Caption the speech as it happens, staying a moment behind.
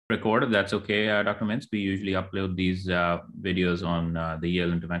record if that's okay, Dr. Mintz. We usually upload these videos on the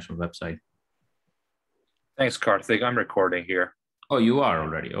Yale Interventional website. Thanks, Karthik. I'm recording here. Oh, you are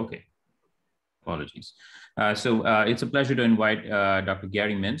already. Okay. Apologies. So it's a pleasure to invite Dr.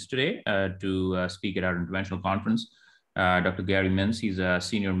 Gary Mintz today to speak at our interventional conference. Dr. Gary Mintz, he's a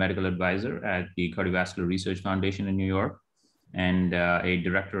senior medical advisor at the Cardiovascular Research Foundation in New York and a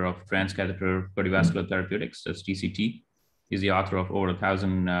director of transcatheter cardiovascular therapeutics, that's TCT. He's the author of over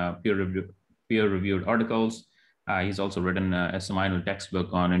 1,000 peer-reviewed articles. He's also written a seminal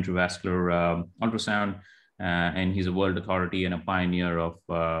textbook on intravascular ultrasound, and he's a world authority and a pioneer of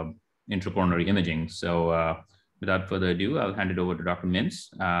intracoronary imaging. So without further ado, I'll hand it over to Dr. Mintz.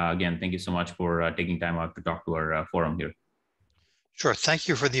 Again, thank you so much for taking time out to talk to our forum here. Sure, thank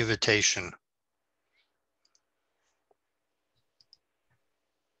you for the invitation.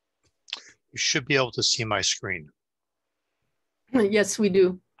 You should be able to see my screen. Yes, we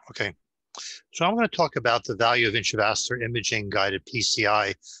do. Okay, so I'm going to talk about the value of intravascular imaging guided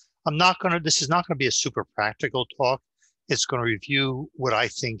PCI. This is not going to be a super practical talk. It's going to review what I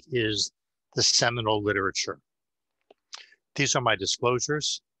think is the seminal literature. These are my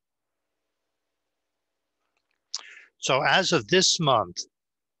disclosures. So as of this month,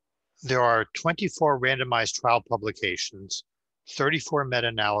 there are 24 randomized trial publications, 34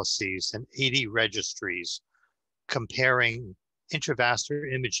 meta-analyses, and 80 registries comparing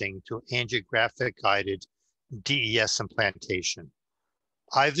intravascular imaging to angiographic-guided DES implantation.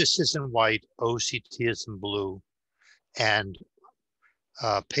 IVUS is in white, OCT is in blue, and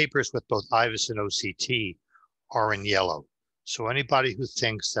papers with both IVUS and OCT are in yellow. So anybody who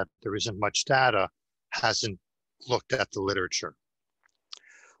thinks that there isn't much data hasn't looked at the literature.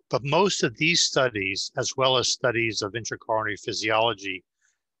 But most of these studies, as well as studies of intracoronary physiology,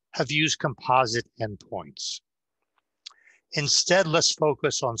 have used composite endpoints. Instead, let's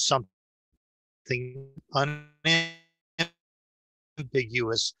focus on something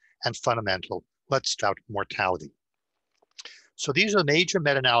unambiguous and fundamental. Let's start mortality. So these are major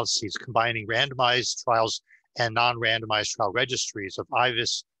meta-analyses combining randomized trials and non-randomized trial registries of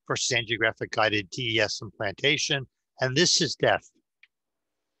IVUS versus angiographic-guided DES implantation, and this is death.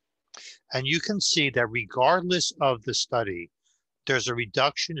 And you can see that regardless of the study, there's a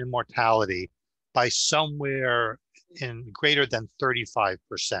reduction in mortality by somewhere in greater than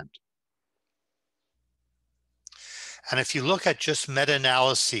 35%. And if you look at just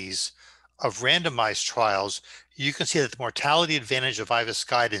meta-analyses of randomized trials, you can see that the mortality advantage of IVUS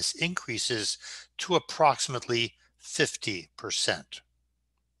guidance increases to approximately 50%.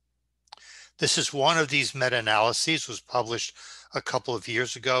 This is one of these meta-analyses, was published a couple of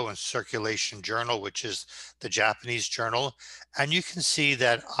years ago in Circulation Journal, which is the Japanese journal. And you can see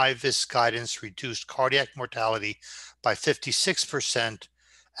that IVUS guidance reduced cardiac mortality by 56%,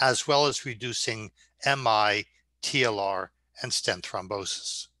 as well as reducing MI, TLR, and stent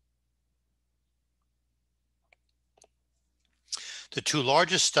thrombosis. The two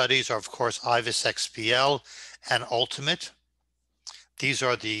largest studies are, of course, IVUS XPL and Ultimate. These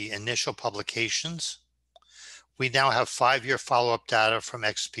are the initial publications. We now have 5-year follow-up data from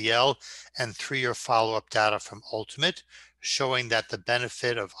XPL and 3-year follow-up data from Ultimate, showing that the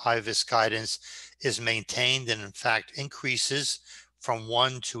benefit of IVUS guidance is maintained and in fact increases from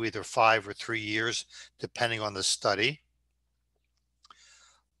 1 to either 5 or 3 years, depending on the study.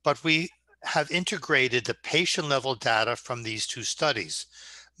 But we have integrated the patient-level data from these two studies,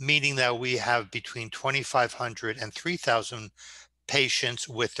 meaning that we have between 2,500 and 3,000 patients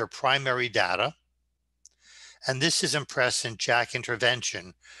with their primary data. And this is in present JACC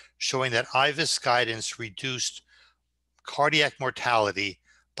intervention, showing that IVUS guidance reduced cardiac mortality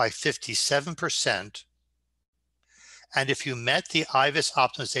by 57%. And if you met the IVUS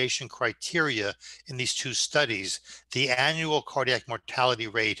optimization criteria in these two studies, the annual cardiac mortality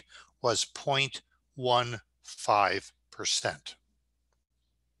rate was 0.15%.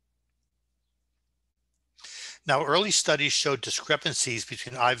 Now, early studies showed discrepancies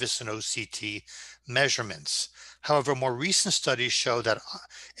between IVUS and OCT measurements. However, more recent studies show that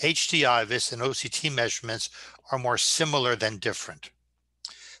HD IVUS and OCT measurements are more similar than different.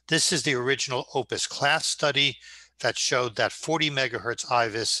 This is the original OPUS class study that showed that 40 megahertz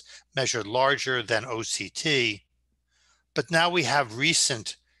IVUS measured larger than OCT. But now we have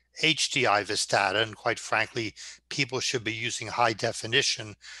recent HD IVUS data, and quite frankly, people should be using high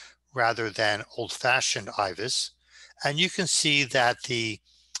definition rather than old-fashioned IVUS. And you can see that the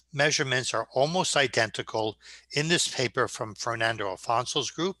measurements are almost identical in this paper from Fernando Alfonso's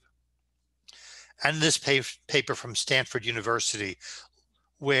group and this paper from Stanford University,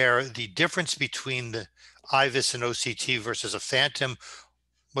 where the difference between the IVUS and OCT versus a phantom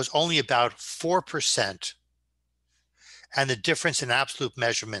was only about 4%, and the difference in absolute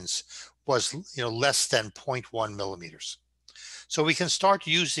measurements was less than 0.1 millimeters. So we can start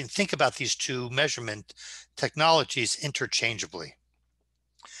think about these two measurement technologies interchangeably.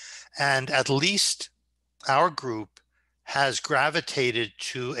 And at least our group has gravitated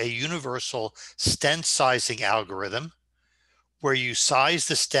to a universal stent sizing algorithm where you size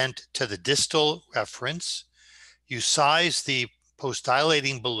the stent to the distal reference, you size the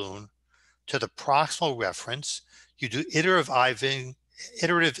post-dilating balloon to the proximal reference, you do iterative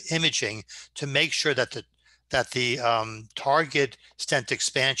imaging to make sure that the target stent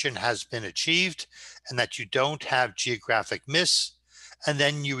expansion has been achieved and that you don't have geographic miss. And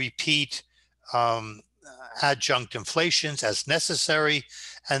then you repeat adjunct inflations as necessary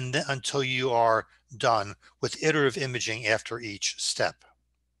and until you are done with iterative imaging after each step.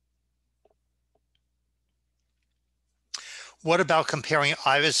 What about comparing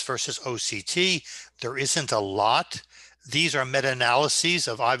IVUS versus OCT? There isn't a lot. These are meta-analyses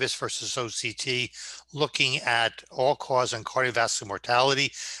of IVUS versus OCT looking at all-cause and cardiovascular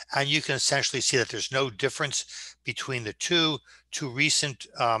mortality. And you can essentially see that there's no difference between the two. Two recent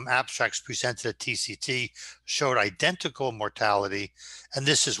abstracts presented at TCT showed identical mortality. And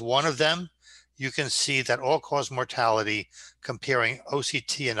this is one of them. You can see that all-cause mortality comparing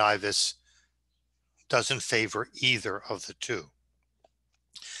OCT and IVUS doesn't favor either of the two.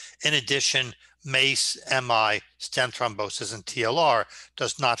 In addition, MACE, MI, stent thrombosis, and TLR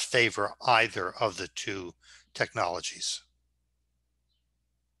does not favor either of the two technologies.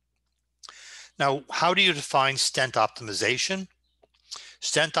 Now, how do you define stent optimization?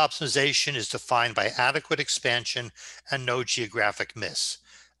 Stent optimization is defined by adequate expansion and no geographic miss.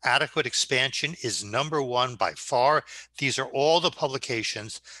 Adequate expansion is _1 by far. These are all the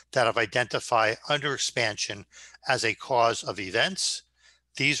publications that have identified underexpansion as a cause of events.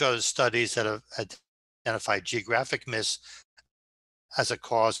 These are the studies that have identified geographic miss as a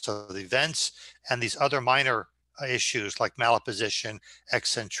cause of events, and these other minor issues like malposition,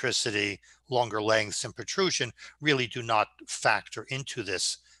 eccentricity, longer lengths, and protrusion really do not factor into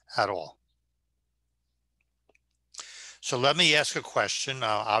this at all. So let me ask a question.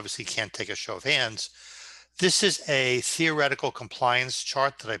 Obviously can't take a show of hands. This is a theoretical compliance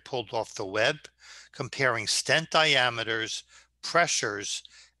chart that I pulled off the web comparing stent diameters, pressures,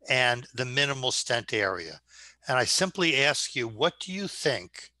 and the minimal stent area. And I simply ask you, what do you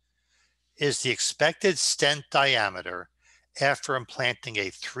think is the expected stent diameter after implanting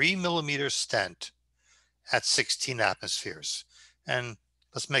a 3 millimeter stent at 16 atmospheres? And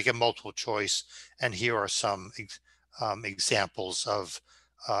let's make it multiple choice. And here are some examples of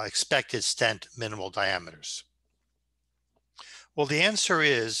expected stent minimal diameters. Well, the answer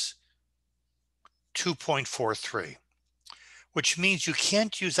is 2.43, which means you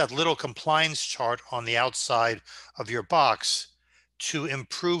can't use that little compliance chart on the outside of your box to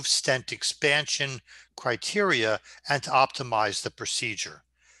improve stent expansion criteria and to optimize the procedure.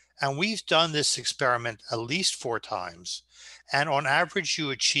 And we've done this experiment at least 4 times. And on average, you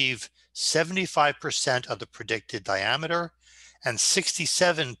achieve 75% of the predicted diameter and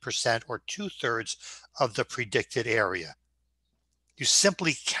 67% or 2/3 of the predicted area. You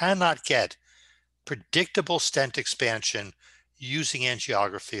simply cannot get predictable stent expansion using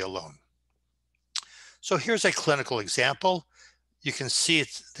angiography alone. So here's a clinical example. You can see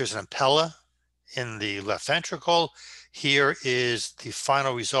there's an impella in the left ventricle. Here is the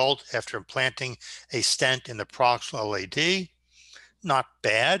final result after implanting a stent in the proximal LAD. Not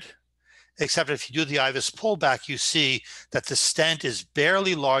bad, except if you do the IVUS pullback, you see that the stent is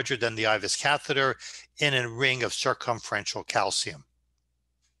barely larger than the IVUS catheter in a ring of circumferential calcium.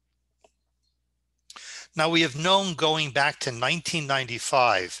 Now, we have known going back to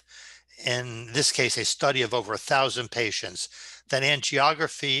 1995, in this case, a study of over 1,000 patients, that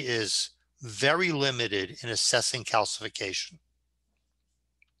angiography is very limited in assessing calcification.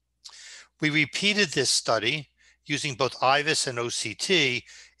 We repeated this study using both IVUS and OCT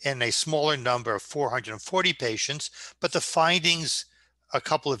in a smaller number of 440 patients, but the findings a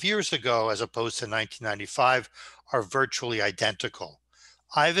couple of years ago, as opposed to 1995, are virtually identical.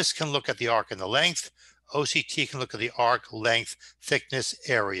 IVUS can look at the arc and the length. OCT can look at the arc, length, thickness,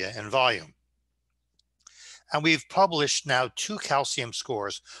 area, and volume. And we've published now 2 calcium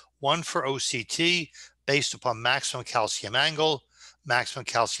scores, one for OCT based upon maximum calcium angle, maximum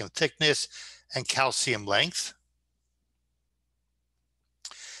calcium thickness, and calcium length.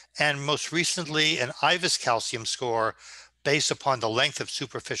 And most recently, an IVUS calcium score based upon the length of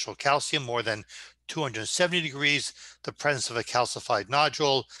superficial calcium, more than 270 degrees, the presence of a calcified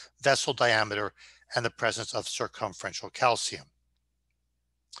nodule, vessel diameter, and the presence of circumferential calcium.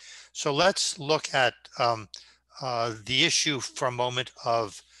 So let's look at the issue for a moment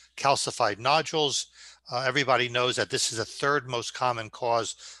of calcified nodules. Everybody knows that this is the third most common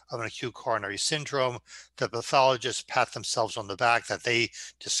cause of an acute coronary syndrome. The pathologists pat themselves on the back that they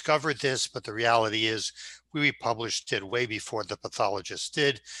discovered this, but the reality is we published it way before the pathologists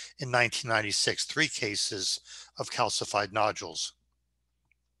did in 1996, 3 cases of calcified nodules.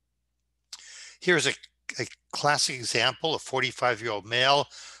 Here's a classic example, a 45-year-old male,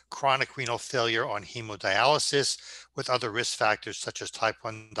 chronic renal failure on hemodialysis with other risk factors such as type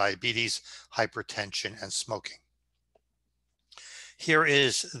 1 diabetes, hypertension, and smoking. Here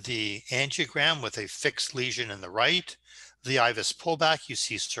is the angiogram with a fixed lesion in the right. The IVUS pullback, you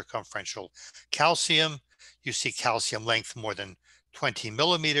see circumferential calcium. You see calcium length more than 20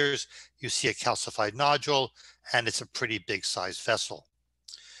 millimeters. You see a calcified nodule, and it's a pretty big sized vessel.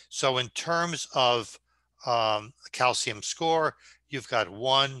 So in terms of calcium score, you've got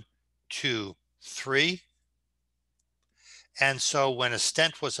 1, 2, 3. And so when a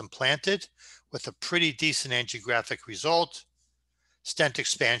stent was implanted with a pretty decent angiographic result, stent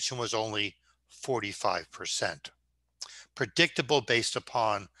expansion was only 45%. Predictable based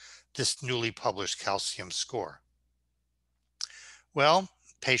upon this newly published calcium score. Well,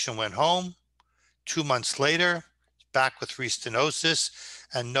 patient went home. 2 months later, back with restenosis,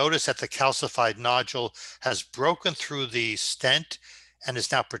 and notice that the calcified nodule has broken through the stent and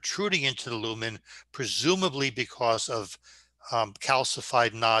is now protruding into the lumen, presumably because of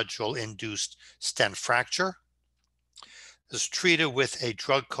calcified nodule-induced stent fracture. It was treated with a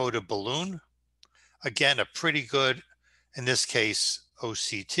drug-coated balloon. Again, a pretty good, in this case,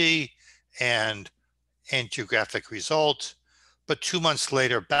 OCT and angiographic result. But 2 months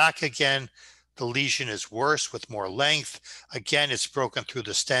later, back again. The lesion is worse with more length. Again, it's broken through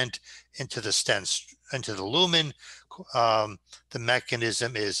the stent into the lumen. The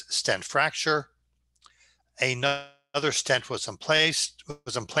mechanism is stent fracture. Another stent was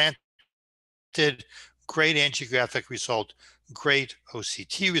implanted. Great angiographic result, great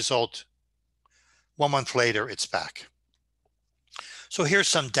OCT result. 1 month later, it's back. So here's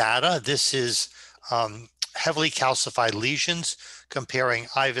some data. This is heavily calcified lesions, comparing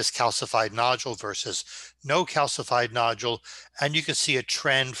IVUS calcified nodule versus no calcified nodule. And you can see a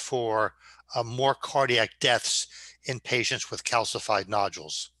trend for more cardiac deaths in patients with calcified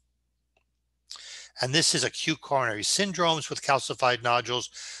nodules. And this is acute coronary syndromes with calcified nodules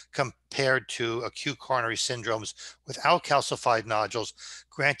compared to acute coronary syndromes without calcified nodules.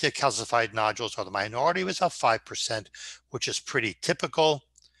 Granted, calcified nodules are the minority, with about 5%, which is pretty typical.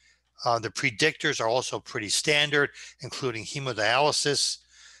 The predictors are also pretty standard, including hemodialysis.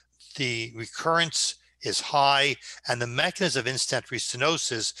 The recurrence is high, and the mechanism of in-stent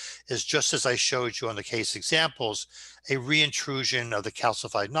restenosis is, just as I showed you on the case examples, a reintrusion of the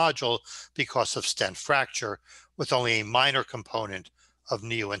calcified nodule because of stent fracture, with only a minor component of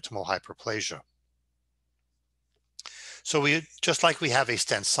neointimal hyperplasia. So just like we have a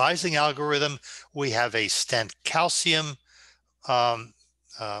stent sizing algorithm, we have a stent calcium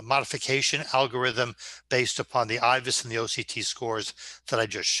modification algorithm based upon the IVUS and the OCT scores that I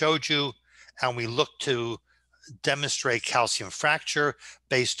just showed you. And we look to demonstrate calcium fracture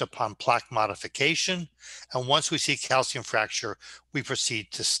based upon plaque modification. And once we see calcium fracture, we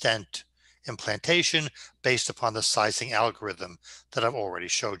proceed to stent implantation based upon the sizing algorithm that I've already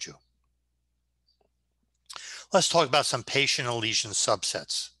showed you. Let's talk about some patient and lesion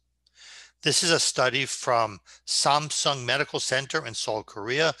subsets. This is a study from Samsung Medical Center in Seoul,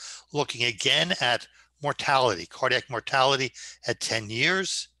 Korea, looking again at mortality, cardiac mortality at 10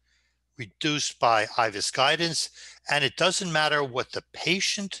 years, reduced by IVUS guidance. And it doesn't matter what the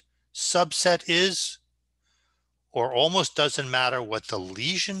patient subset is, or almost doesn't matter what the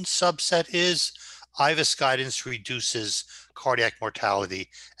lesion subset is. IVUS guidance reduces cardiac mortality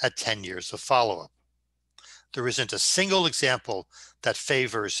at 10 years of follow-up. There isn't a single example that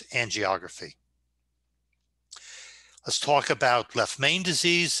favors angiography. Let's talk about left main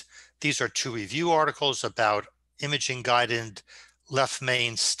disease. These are 2 review articles about imaging-guided left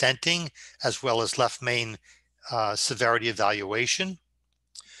main stenting, as well as left main severity evaluation.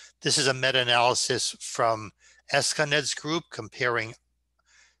 This is a meta-analysis from Eskaned's group comparing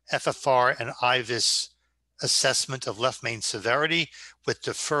FFR and IVUS assessment of left main severity with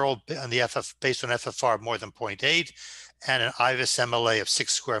deferral on the based on FFR of more than 0.8 and an IVUS MLA of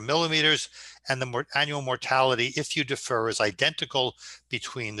 6 square millimeters, and the annual mortality if you defer is identical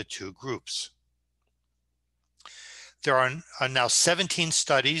between the 2 groups. There are now 17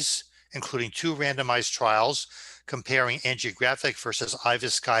 studies, including 2 randomized trials, comparing angiographic versus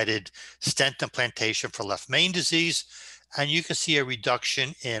IVUS-guided stent implantation for left main disease. And you can see a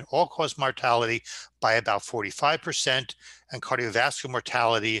reduction in all-cause mortality by about 45% and cardiovascular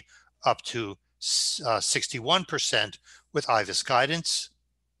mortality up to 61% with IVUS guidance.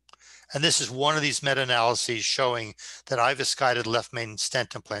 And this is one of these meta-analyses showing that IVUS-guided left main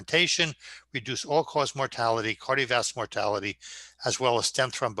stent implantation reduced all-cause mortality, cardiovascular mortality, as well as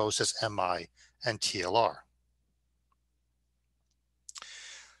stent thrombosis, MI, and TLR.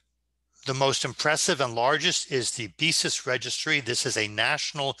 The most impressive and largest is the BESIS registry. This is a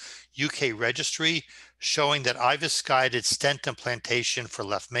national UK registry showing that IVUS-guided stent implantation for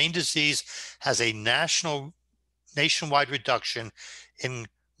left main disease has a nationwide reduction in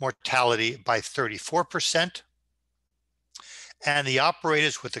mortality by 34%. And the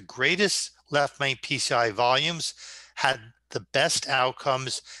operators with the greatest left main PCI volumes had the best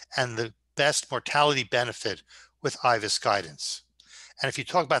outcomes and the best mortality benefit with IVUS guidance. And if you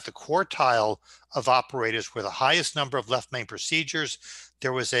talk about the quartile of operators with the highest number of left main procedures,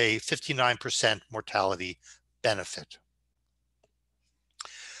 there was a 59% mortality benefit.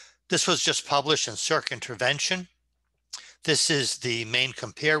 This was just published in Circ Intervention. This is the main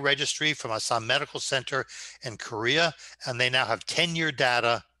compare registry from Asan Medical Center in Korea, and they now have 10-year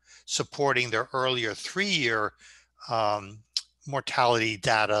data supporting their earlier 3-year mortality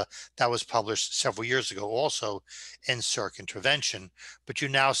data that was published several years ago also in Circ Intervention. But you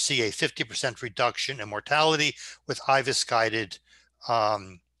now see a 50% reduction in mortality with IVUS-guided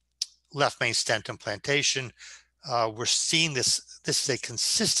left main stent implantation. We're seeing this is a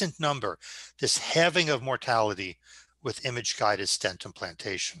consistent number, this halving of mortality with image-guided stent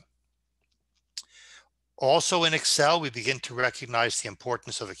implantation. Also in Excel, we begin to recognize the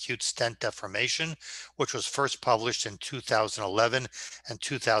importance of acute stent deformation, which was first published in 2011 and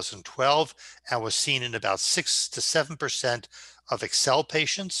 2012, and was seen in about 6 to 7% of Excel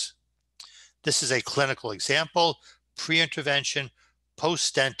patients. This is a clinical example, pre-intervention,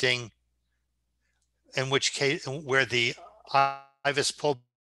 post-stenting, in which case, where the IVUS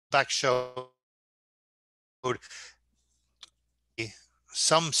pullback showed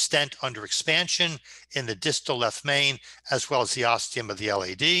some stent under expansion in the distal left main, as well as the ostium of the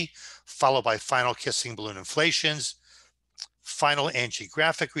LAD, followed by final kissing balloon inflations, final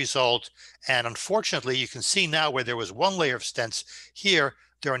angiographic result. And unfortunately, you can see now where there was one layer of stents here,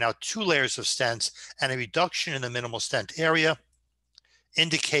 there are now 2 layers of stents and a reduction in the minimal stent area,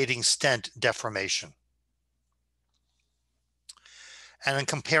 indicating stent deformation. And then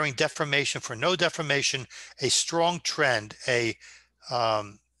comparing deformation for no deformation, a strong trend, a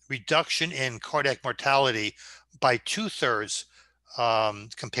reduction in cardiac mortality by 2/3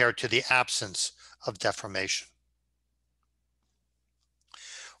 compared to the absence of deformation.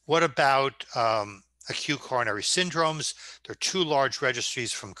 What about acute coronary syndromes? There are 2 large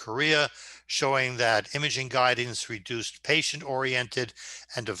registries from Korea showing that imaging guidance reduced patient-oriented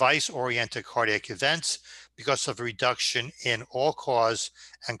and device-oriented cardiac events because of a reduction in all-cause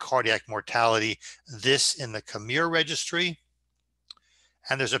and cardiac mortality. This in the Khmer registry.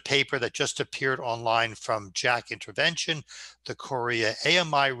 And there's a paper that just appeared online from JACC Intervention, the Korea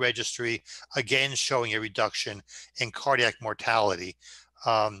AMI registry, again showing a reduction in cardiac mortality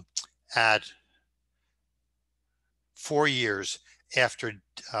at 4 years after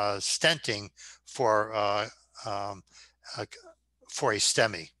stenting for a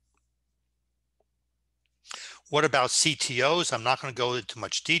STEMI. What about CTOs? I'm not going to go into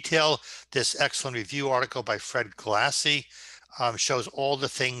much detail. This excellent review article by Fred Galassi shows all the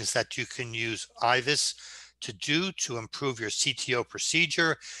things that you can use IVUS to do to improve your CTO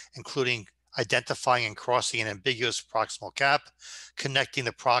procedure, including identifying and crossing an ambiguous proximal cap, connecting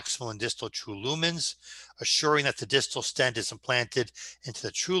the proximal and distal true lumens, assuring that the distal stent is implanted into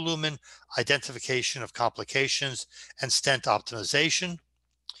the true lumen, identification of complications, and stent optimization.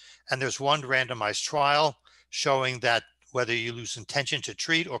 And there's one randomized trial showing that whether you lose intention to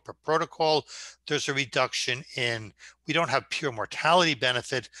treat or per protocol, there's a reduction in, we don't have pure mortality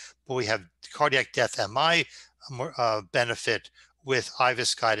benefit, but we have cardiac death MI benefit with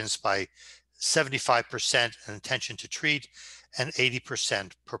IVUS guidance by 75% and intention to treat and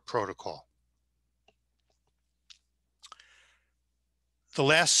 80% per protocol. The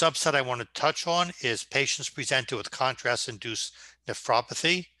last subset I want to touch on is patients presented with contrast-induced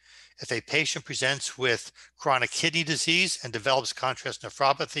nephropathy. If a patient presents with chronic kidney disease and develops contrast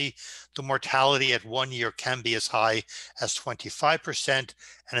nephropathy, the mortality at 1 year can be as high as 25%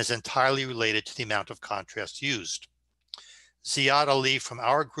 and is entirely related to the amount of contrast used. Ziad Ali from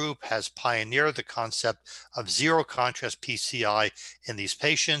our group has pioneered the concept of zero contrast PCI in these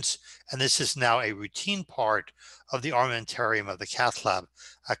patients, and this is now a routine part of the armamentarium of the cath lab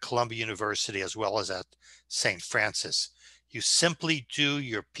at Columbia University as well as at St. Francis. You simply do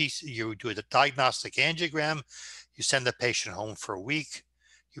you do the diagnostic angiogram, you send the patient home for a week,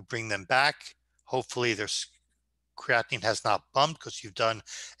 you bring them back. Hopefully their creatinine has not bumped because you've done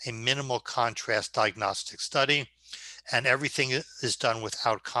a minimal contrast diagnostic study, and everything is done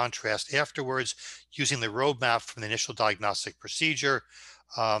without contrast afterwards, using the roadmap from the initial diagnostic procedure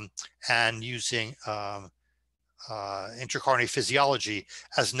and using intracoronary physiology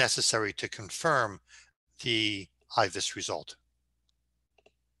as necessary to confirm the IVUS result.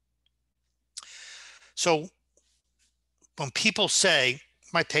 So when people say,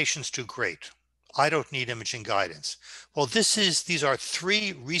 my patients do great, I don't need imaging guidance. Well, these are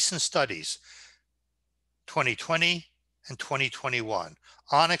 3 recent studies, 2020 and 2021.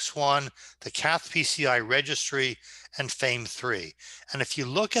 Onyx 1, the Cath PCI registry, and FAME 3. And if you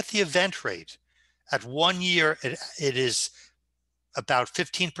look at the event rate, at 1 year, it is about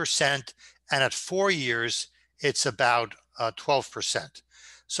 15%, and at 4 years, it's about 12%.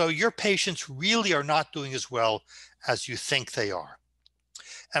 So your patients really are not doing as well as you think they are.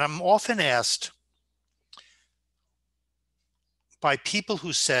 And I'm often asked by people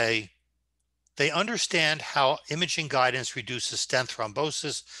who say they understand how imaging guidance reduces stent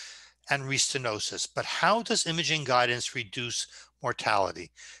thrombosis and restenosis, but how does imaging guidance reduce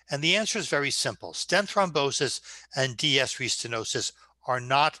mortality? And the answer is very simple. Stent thrombosis and DS restenosis are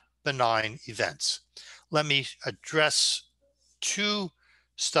not benign events. Let me address 2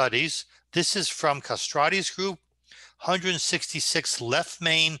 studies. This is from Castrati's group, 166 left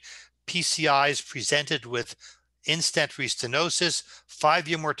main PCIs presented with in-stent restenosis,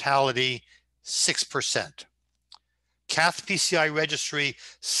 5-year mortality, 6%. Cath PCI registry,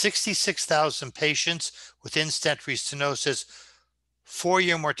 66,000 patients with in-stent restenosis,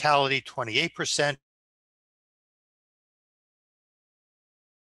 4-year mortality, 28%.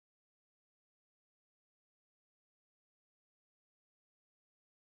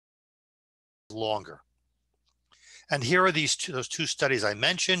 Longer. And here are those 2 studies I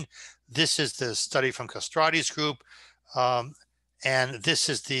mentioned. This is the study from Castrati's group, and this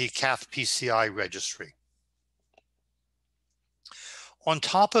is the Cath PCI registry. On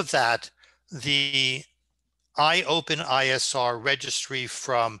top of that, the iOpen ISR registry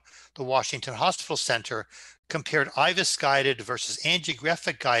from the Washington Hospital Center compared IVUS-guided versus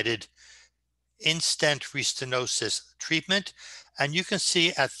angiographic-guided in-stent restenosis treatment. And you can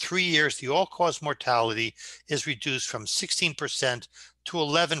see at 3 years, the all-cause mortality is reduced from 16% to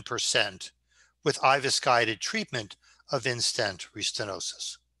 11% with IVUS-guided treatment of in-stent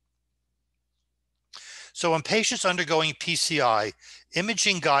restenosis. So in patients undergoing PCI,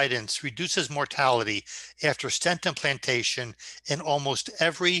 imaging guidance reduces mortality after stent implantation in almost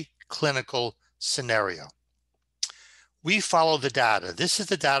every clinical scenario. We follow the data. This is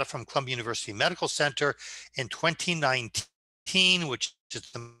the data from Columbia University Medical Center in 2019, which is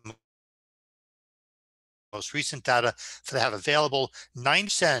the most recent data that they have available.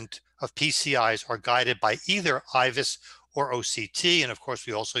 9% of PCIs are guided by either IVUS or OCT, and of course,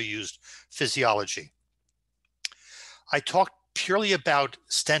 we also used physiology. I talked purely about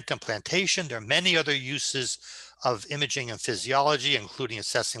stent implantation. There are many other uses of imaging and physiology, including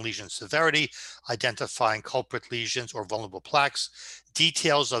assessing lesion severity, identifying culprit lesions or vulnerable plaques,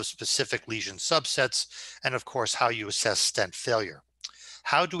 details of specific lesion subsets, and of course, how you assess stent failure.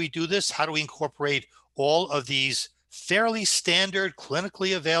 How do we do this? How do we incorporate all of these fairly standard,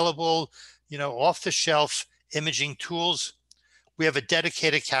 clinically available, off-the-shelf imaging tools? We have a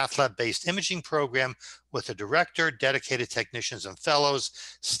dedicated cath lab-based imaging program with a director, dedicated technicians and fellows,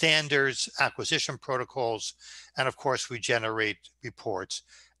 standards, acquisition protocols, and of course, we generate reports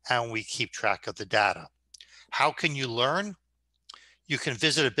and we keep track of the data. How can you learn? You can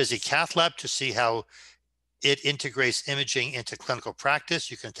visit a busy cath lab to see how it integrates imaging into clinical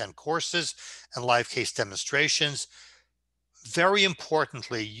practice. You can attend courses and live case demonstrations. Very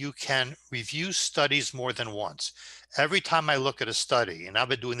importantly, you can review studies more than once. Every time I look at a study, and I've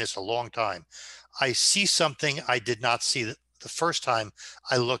been doing this a long time, I see something I did not see the first time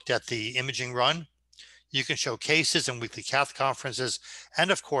I looked at the imaging run. You can show cases and weekly cath conferences, and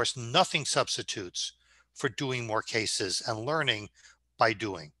of course, nothing substitutes for doing more cases and learning by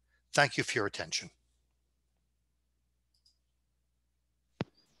doing. Thank you for your attention.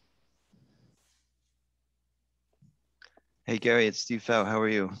 Hey, Gary, it's Steve Fau. How are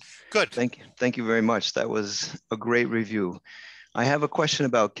you? Good. Thank you very much. That was a great review. I have a question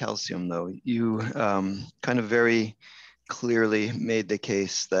about calcium, though. You kind of very clearly made the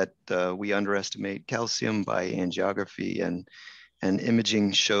case that we underestimate calcium by angiography, and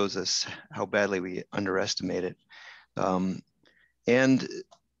imaging shows us how badly we underestimate it. And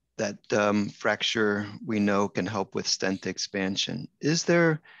that fracture we know can help with stent expansion. Is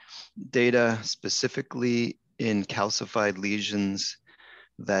there data specifically in calcified lesions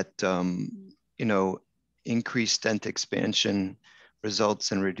that increased stent expansion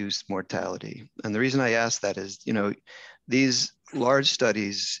results in reduced mortality? And the reason I ask that is, these large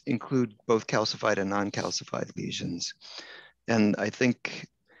studies include both calcified and non-calcified lesions. And I think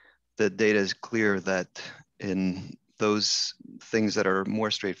the data is clear that in those things that are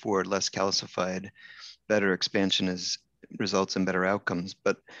more straightforward, less calcified, better expansion results in better outcomes.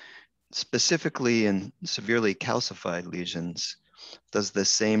 But specifically in severely calcified lesions, does the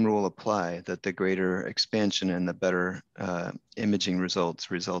same rule apply, that the greater expansion and the better imaging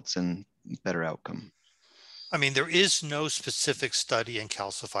results in better outcome? I mean, there is no specific study in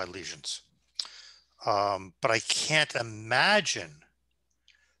calcified lesions, but I can't imagine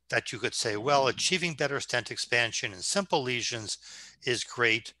that you could say, well, achieving better stent expansion in simple lesions is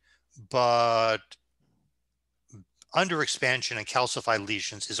great, but under expansion in calcified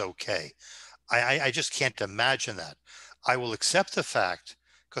lesions is okay. I just can't imagine that. I will accept the fact,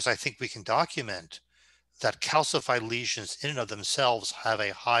 because I think we can document that calcified lesions in and of themselves have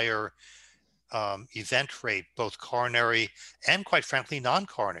a higher event rate, both coronary and, quite frankly,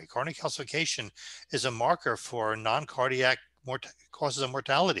 non-coronary. Coronary calcification is a marker for non-cardiac causes of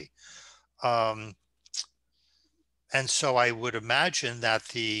mortality. And so I would imagine that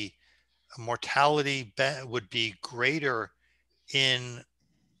the mortality would be greater in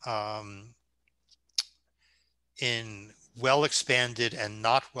well-expanded and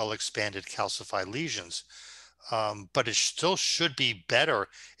not well-expanded calcified lesions. But it still should be better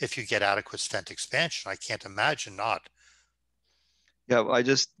if you get adequate stent expansion. I can't imagine not. Yeah, I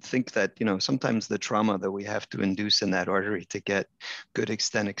just think that, sometimes the trauma that we have to induce in that artery to get good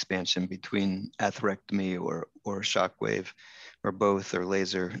stent expansion between atherectomy or shockwave or both or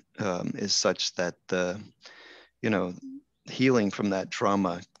laser is such that the, healing from that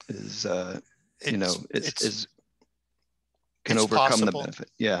trauma is, can overcome possible. the benefit.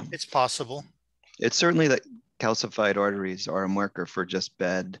 Yeah. It's possible. It's certainly that calcified arteries are a marker for just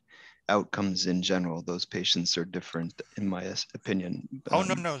bad outcomes in general. Those patients are different, in my opinion. Oh,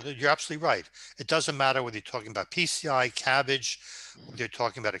 no, you're absolutely right. It doesn't matter whether you're talking about PCI, CABG, whether you're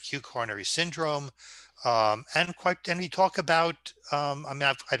talking about acute coronary syndrome, and we talk about,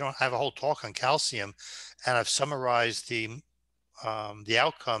 I don't have a whole talk on calcium, and I've summarized the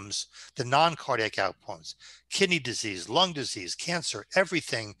outcomes, the non-cardiac outcomes, kidney disease, lung disease, cancer,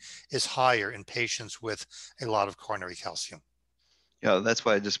 everything is higher in patients with a lot of coronary calcium. Yeah, that's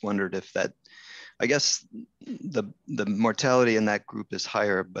why I just wondered if that, I guess the mortality in that group is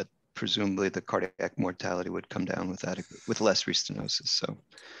higher, but presumably the cardiac mortality would come down with less restenosis. So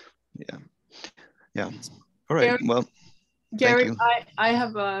yeah. All right, well, Gary, thank you. I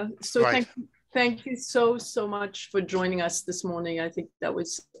have Right. Thank you so much for joining us this morning. I think that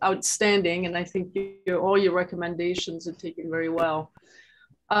was outstanding, and I think all your recommendations are taken very well.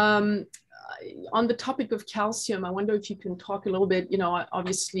 On the topic of calcium, I wonder if you can talk a little bit,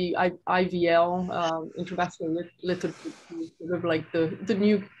 obviously IVL, intravascular lithotripsy, sort of like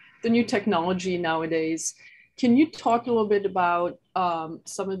the new technology nowadays. Can you talk a little bit about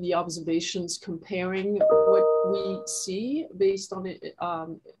some of the observations comparing what we see based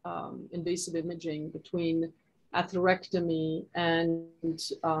on invasive imaging between atherectomy and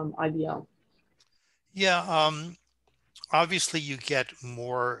IVL? Yeah, obviously you get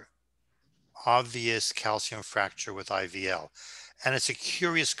more obvious calcium fracture with IVL. And it's a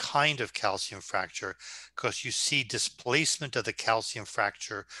curious kind of calcium fracture because you see displacement of the calcium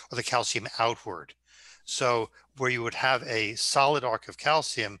fracture or the calcium outward. So where you would have a solid arc of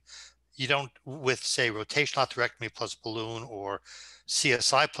calcium, you don't, with say rotational atherectomy plus balloon or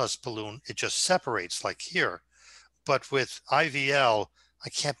CSI plus balloon, it just separates like here. But with IVL, I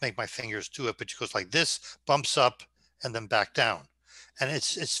can't make my fingers do it, but it goes like this, bumps up and then back down. And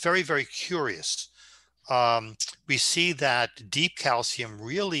it's very, very curious. We see that deep calcium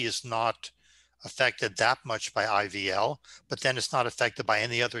really is not affected that much by IVL, but then it's not affected by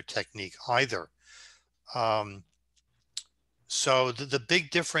any other technique either. So the big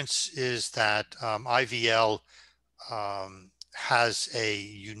difference is that IVL has a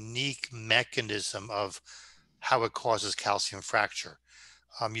unique mechanism of how it causes calcium fracture.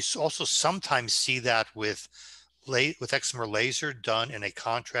 You also sometimes see that with excimer laser done in a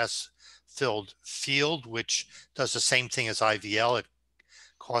contrast-filled field, which does the same thing as IVL. It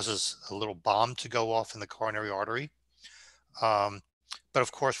causes a little bomb to go off in the coronary artery. But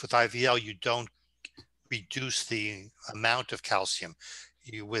of course, with IVL, you don't reduce the amount of calcium.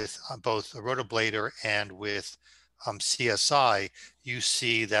 With both a rotoblader and with CSI, you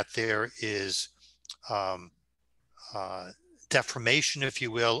see that there is um, deformation, if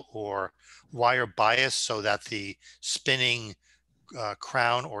you will, or wire bias, so that the spinning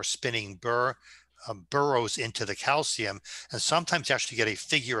crown or spinning burr burrows into the calcium. And sometimes you actually get a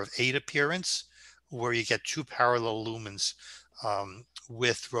figure of 8 appearance where you get 2 parallel lumens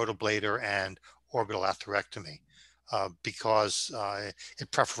with rotoblator and orbital atherectomy because it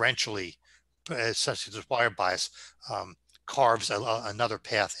preferentially, such as wire bias, carves another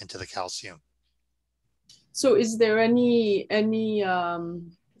path into the calcium. So is there any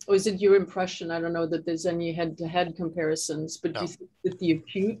or is it your impression, I don't know, that there's any head-to-head comparisons, but do you think that the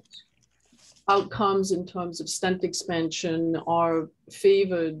acute outcomes in terms of stent expansion are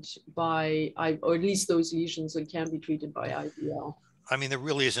favored by, or at least those lesions that can be treated by IVL? I mean, there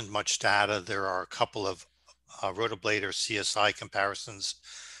really isn't much data. There are a couple of rotoblator CSI comparisons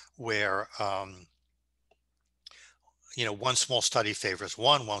where you know, one small study favors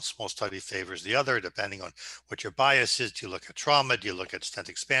one small study favors the other, depending on what your bias is. Do you look at trauma? Do you look at stent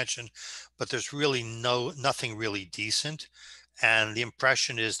expansion? But there's really nothing really decent. And the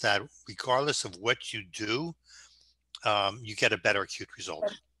impression is that regardless of what you do, you get a better acute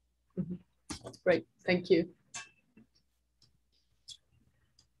result. Great, thank you.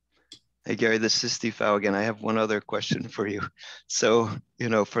 Hey, Gary, this is Steve Fau again. I have one other question for you. So, you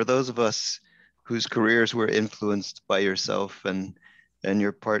know, for those of us whose careers were influenced by yourself and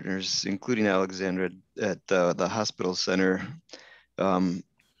your partners, including Alexandra at the hospital center,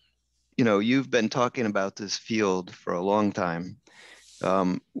 you know, you've been talking about this field for a long time.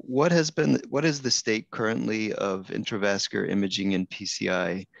 What is the state currently of intravascular imaging in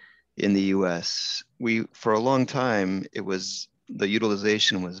PCI in the US? For a long time, the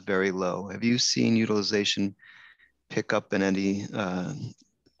utilization was very low. Have you seen utilization pick up in any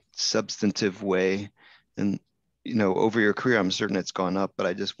substantive way? And, you know, over your career, I'm certain it's gone up, but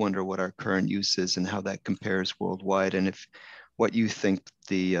I just wonder what our current use is and how that compares worldwide, and what you think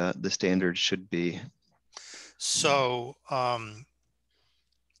the standard should be. So the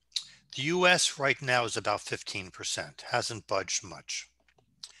US right now is about 15%, hasn't budged much.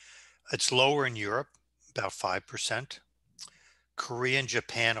 It's lower in Europe, about 5%. Korea and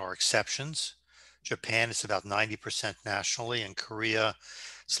Japan are exceptions. Japan is about 90% nationally, and Korea,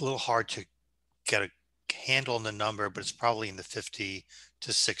 it's a little hard to get a handle on the number, but it's probably in the 50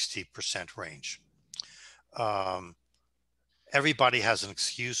 to 60% range. Everybody has an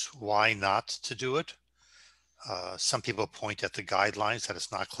excuse why not to do it. Some people point at the guidelines that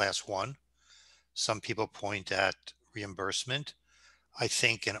it's not class 1. Some people point at reimbursement. I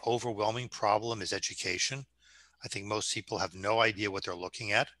think an overwhelming problem is education. I think most people have no idea what they're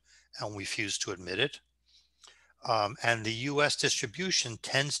looking at and refuse to admit it. And the US distribution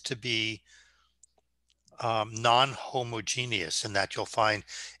tends to be non-homogeneous in that you'll find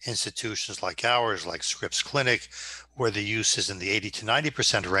institutions like ours, like Scripps Clinic, where the use is in the 80 to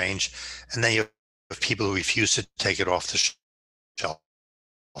 90% range, and then you have people who refuse to take it off the shelf.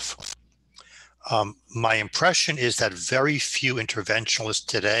 My impression is that very few interventionalists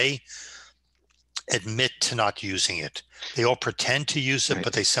today admit to not using it. They all pretend to use it,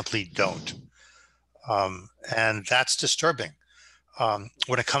 but they simply don't. And that's disturbing.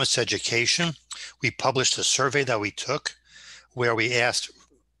 When it comes to education, we published a survey that we took where we asked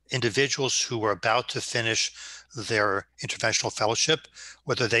individuals who were about to finish their interventional fellowship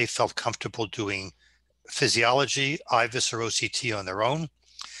whether they felt comfortable doing physiology, IVUS, or OCT on their own.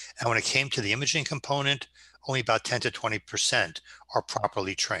 And when it came to the imaging component, only about 10 to 20% are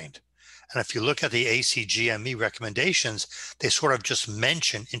properly trained. And if you look at the ACGME recommendations, they sort of just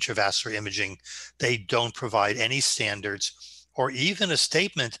mention intravascular imaging. They don't provide any standards or even a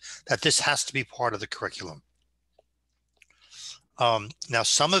statement that this has to be part of the curriculum. Now,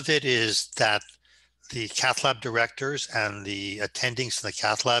 some of it is that the cath lab directors and the attendings in the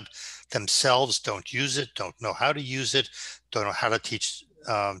cath lab themselves don't use it, don't know how to use it, don't know how to teach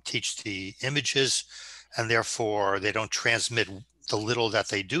the images, and therefore they don't transmit the little that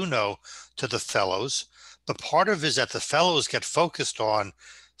they do know to the fellows. But part of it is that the fellows get focused on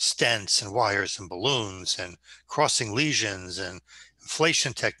stents and wires and balloons and crossing lesions and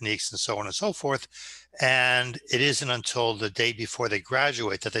inflation techniques and so on and so forth. And it isn't until the day before they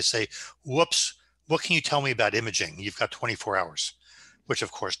graduate that they say, whoops, what can you tell me about imaging? You've got 24 hours, which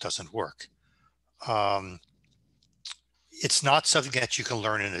of course doesn't work. It's not something that you can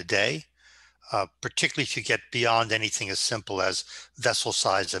learn in a day, particularly if you get beyond anything as simple as vessel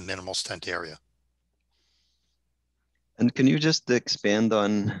size and minimal stent area. And can you just expand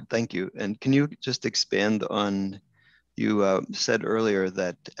on, thank you. And can you just expand on You said earlier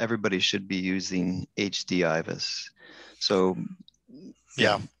that everybody should be using HD IVUS. So,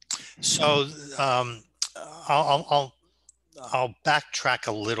 Yeah. So I'll backtrack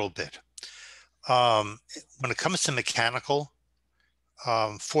a little bit. When it comes to mechanical,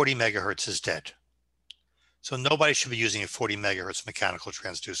 40 megahertz is dead. So nobody should be using a 40 megahertz mechanical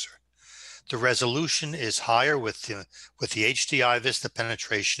transducer. The resolution is higher with the HD IVUS. The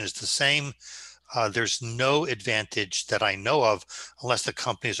penetration is the same. There's no advantage that I know of unless the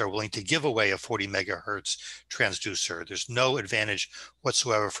companies are willing to give away a 40 megahertz transducer. There's no advantage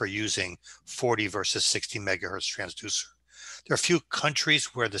whatsoever for using 40 versus 60 megahertz transducer. There are a few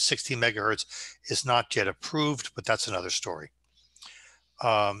countries where the 60 megahertz is not yet approved, but that's another story.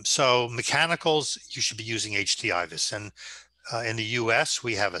 So mechanicals, you should be using HD IVUS. And in the US,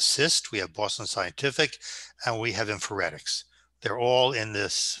 we have Assist, we have Boston Scientific, and we have Infraretics. They're all in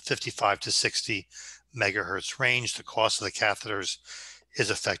this 55 to 60 megahertz range. The cost of the catheters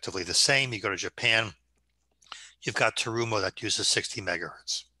is effectively the same. You go to Japan, you've got Terumo that uses 60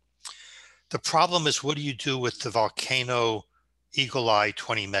 megahertz. The problem is, what do you do with the Volcano Eagle Eye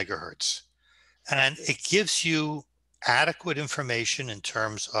 20 megahertz? And it gives you adequate information in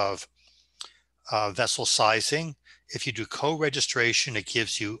terms of vessel sizing. If you do co-registration, it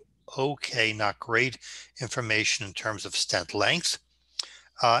gives you okay, not great information in terms of stent length.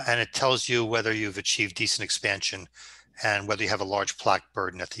 And it tells you whether you've achieved decent expansion and whether you have a large plaque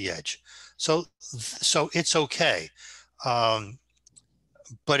burden at the edge. So it's okay,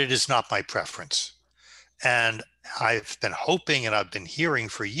 but it is not my preference. And I've been hoping and I've been hearing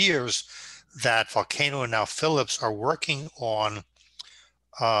for years that Volcano and now Philips are working on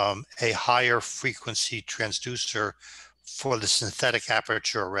a higher frequency transducer for the synthetic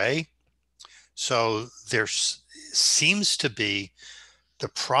aperture array. So there seems to be the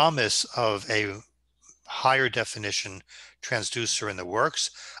promise of a higher definition transducer in the works.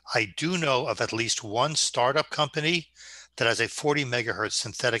 I do know of at least one startup company that has a 40 megahertz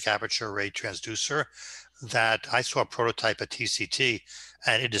synthetic aperture array transducer that I saw a prototype at TCT,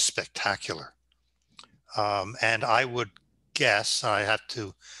 and it is spectacular. And I would guess, I have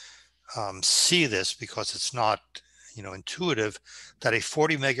to see this because it's not, intuitive, that a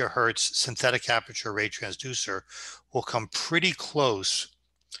 40 megahertz synthetic aperture array transducer will come pretty close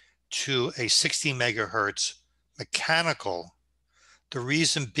to a 60 megahertz mechanical. The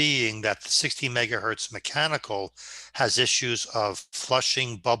reason being that the 60 megahertz mechanical has issues of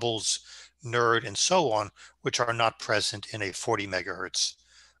flushing, bubbles, nerd, and so on, which are not present in a 40 megahertz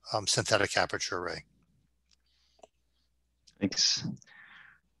synthetic aperture array. Thanks.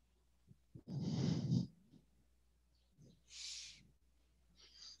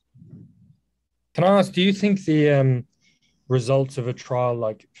 Can I ask, do you think the results of a trial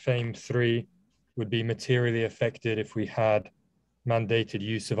like FAME3 would be materially affected if we had mandated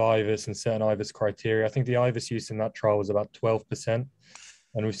use of IVUS and certain IVUS criteria? I think the IVUS use in that trial was about 12%.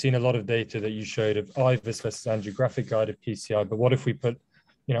 And we've seen a lot of data that you showed of IVUS versus angiographic guided PCI. But what if we put,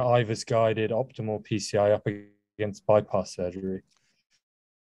 IVUS guided optimal PCI up against bypass surgery?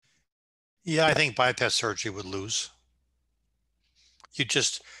 Yeah, I think bypass surgery would lose.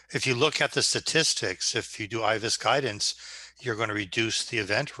 If you look at the statistics, if you do IVUS guidance, you're going to reduce the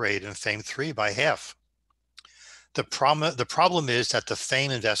event rate in FAME3 by half. The problem is that the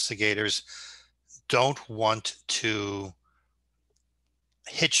FAME investigators don't want to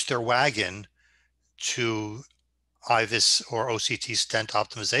hitch their wagon to IVUS or OCT stent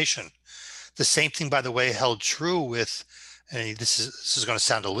optimization. The same thing, by the way, held true with, and this is going to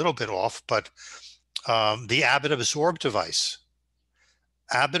sound a little bit off, but the Abbott Absorb device.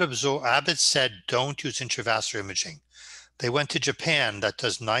 Abbott said don't use intravascular imaging. They went to Japan that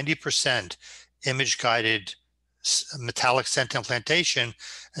does 90% image-guided metallic stent implantation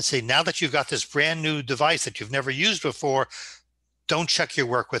and say, now that you've got this brand new device that you've never used before, don't check your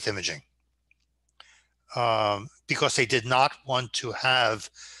work with imaging. Because they did not want to have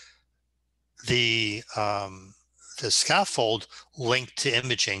the scaffold linked to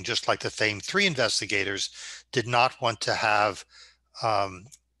imaging, just like the FAME3 investigators did not want to have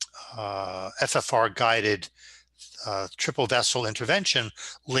FFR guided triple vessel intervention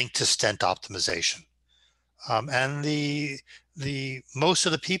linked to stent optimization. And most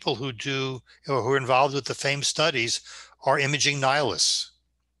of the people who who are involved with the FAME studies are imaging nihilists.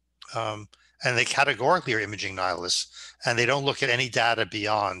 And they categorically are imaging nihilists, and they don't look at any data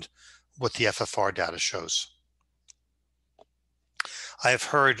beyond what the FFR data shows. I have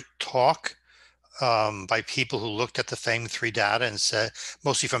heard talk by people who looked at the FAME3 data and said,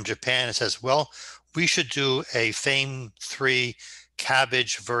 mostly from Japan, and says, well, we should do a FAME3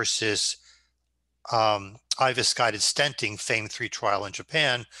 CABG versus IVUS-guided stenting FAME3 trial in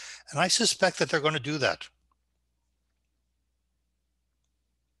Japan, and I suspect that they're going to do that.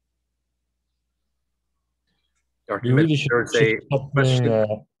 Dr. You really Mintz, should there's a stop question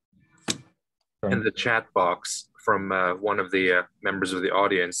doing, in the chat box from one of the members of the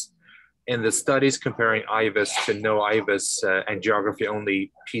audience. In the studies comparing IVUS to no IVUS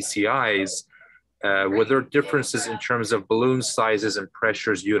angiography-only PCIs, were there differences in terms of balloon sizes and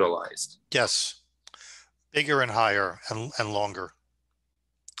pressures utilized? Yes, bigger and higher and longer.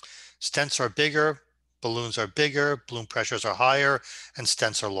 Stents are bigger, balloons are bigger, balloon pressures are higher, and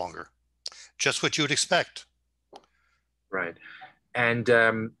stents are longer. Just what you would expect. Right. And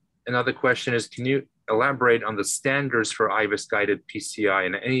another question is, can you elaborate on the standards for IVUS-guided PCI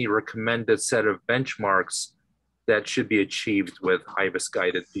and any recommended set of benchmarks that should be achieved with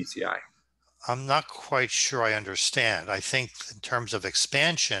IVUS-guided PCI? I'm not quite sure I understand. I think in terms of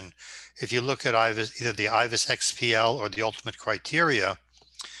expansion, if you look at IVUS, either the IVUS XPL or the ultimate criteria,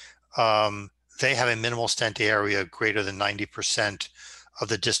 they have a minimal stent area greater than 90% of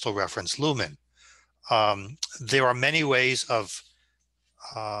the distal reference lumen. There are many ways of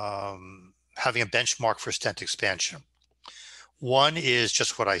having a benchmark for stent expansion. One is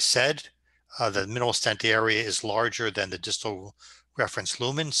just what I said. The minimal stent area is larger than the distal reference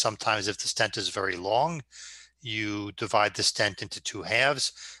lumen. Sometimes if the stent is very long, you divide the stent into two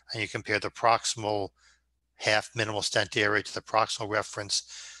halves and you compare the proximal half minimal stent area to the proximal reference,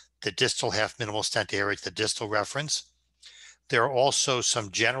 the distal half minimal stent area to the distal reference. There are also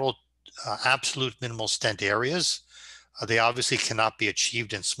some general absolute minimal stent areas. They obviously cannot be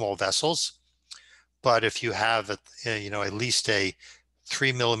achieved in small vessels, but if you have at least a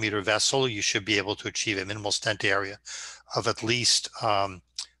 3 millimeter vessel, you should be able to achieve a minimal stent area of at least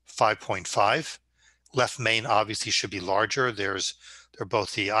 5.5. Left main obviously should be larger. They're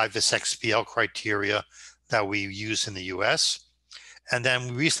both the IVUS XPL criteria that we use in the US. And then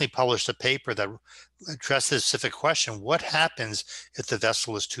we recently published a paper that addressed the specific question: what happens if the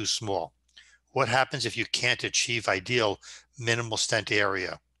vessel is too small? What happens if you can't achieve ideal minimal stent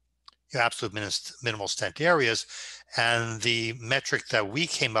area, your absolute minimal stent areas? And the metric that we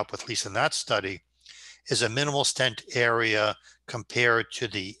came up with, at least in that study, is a minimal stent area compared to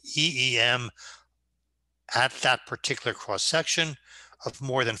the EEM at that particular cross section of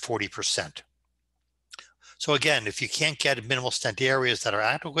more than 40%. So again, if you can't get minimal stent areas that are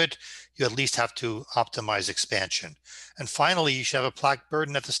adequate, you at least have to optimize expansion. And finally, you should have a plaque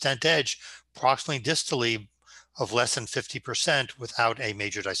burden at the stent edge, approximately distally, of less than 50% without a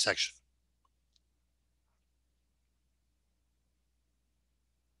major dissection.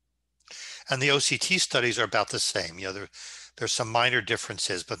 And the OCT studies are about the same. There's some minor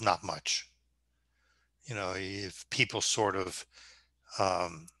differences, but not much. If people sort of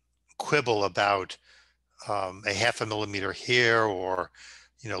quibble about a 0.5 millimeter here or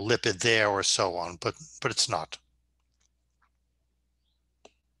lipid there or so on, but it's not.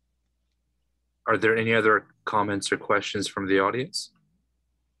 Are there any other comments or questions from the audience?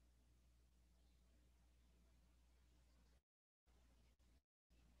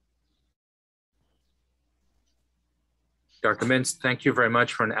 Dr. Mintz, thank you very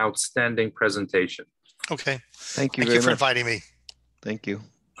much for an outstanding presentation. Okay. Thank you Thank very you for much. inviting me. Thank you.